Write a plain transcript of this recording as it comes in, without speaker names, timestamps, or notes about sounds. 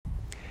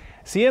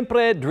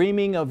Siempre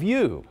Dreaming of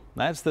You.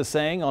 That's the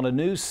saying on a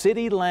new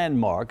city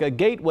landmark, a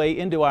gateway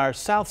into our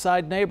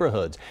Southside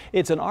neighborhoods.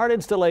 It's an art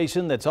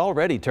installation that's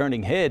already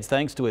turning heads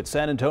thanks to its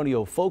San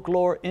Antonio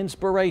folklore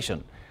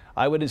inspiration.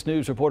 Eyewitness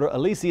News reporter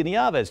Alicia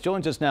Nieves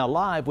joins us now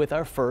live with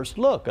our first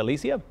look.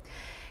 Alicia?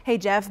 Hey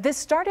Jeff, this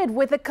started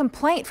with a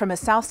complaint from a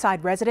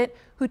Southside resident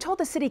who told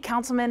the city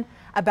councilman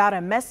about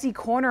a messy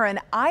corner and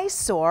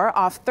eyesore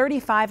off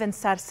 35 in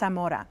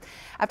Zarzamora.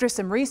 After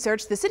some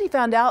research, the city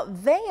found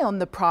out they own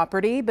the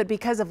property, but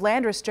because of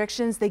land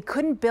restrictions, they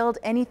couldn't build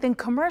anything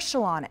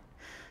commercial on it.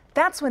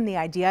 That's when the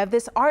idea of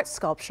this art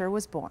sculpture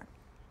was born.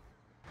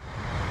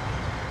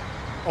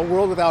 A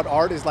world without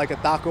art is like a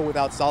taco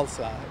without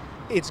salsa.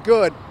 It's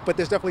good, but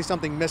there's definitely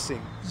something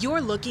missing.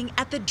 You're looking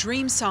at the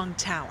Dream Song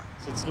Tower.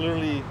 It's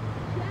literally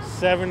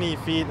 70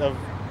 feet of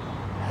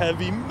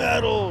heavy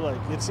metal. Like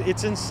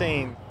it's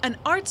insane. An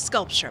art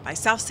sculpture by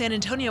South San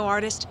Antonio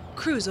artist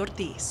Cruz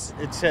Ortiz.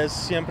 It says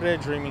Siempre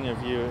Dreaming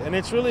of You, and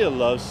it's really a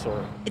love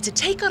story. It's a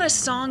take on a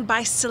song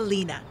by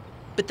Selena,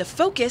 but the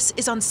focus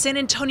is on San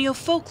Antonio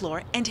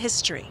folklore and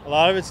history. A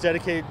lot of it's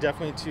dedicated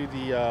definitely to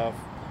the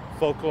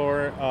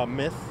folklore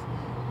myth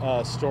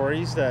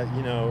stories that,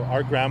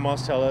 our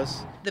grandmas tell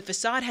us. The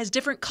facade has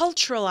different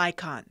cultural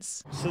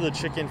icons. So the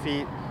chicken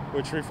feet,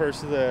 which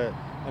refers to the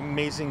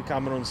amazing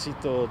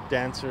camaroncito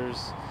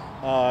dancers.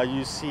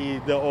 You see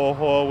the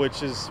ojo,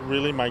 which is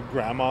really my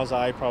grandma's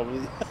eye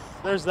probably.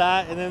 There's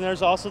that, and then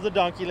there's also the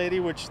donkey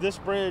lady, which this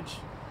bridge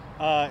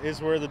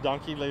is where the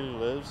donkey lady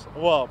lives.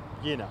 Well,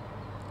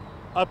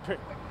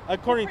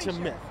 according to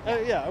myth.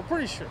 Yeah, I'm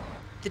pretty sure.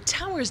 The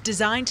tower is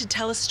designed to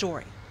tell a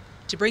story,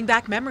 to bring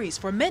back memories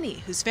for many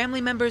whose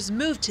family members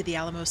moved to the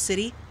Alamo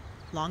City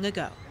long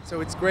ago. So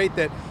it's great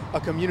that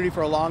a community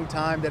for a long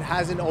time that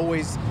hasn't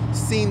always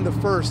seen the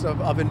first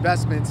of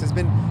investments, has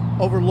been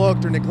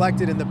overlooked or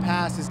neglected in the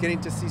past, is getting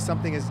to see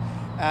something as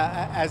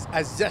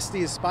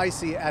zesty, as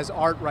spicy as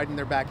art right in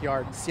their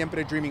backyard.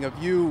 Siempre Dreaming of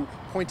You,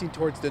 pointing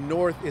towards the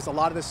north, is a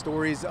lot of the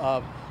stories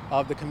of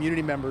the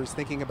community members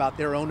thinking about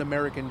their own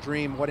American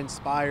dream, what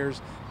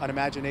inspires an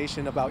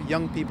imagination about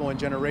young people and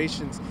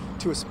generations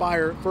to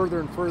aspire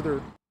further and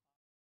further.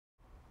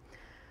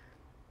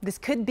 This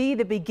could be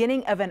the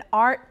beginning of an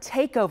art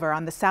takeover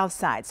on the south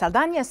side.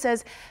 Saldana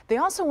says they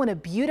also want to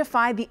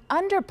beautify the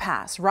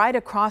underpass right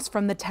across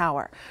from the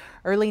tower.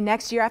 Early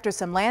next year, after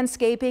some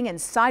landscaping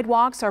and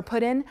sidewalks are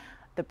put in,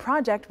 the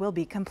project will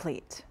be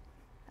complete.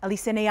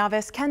 Alicia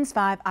Nieves, KENS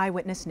 5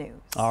 Eyewitness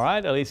News. All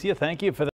right, Alicia, thank you for that.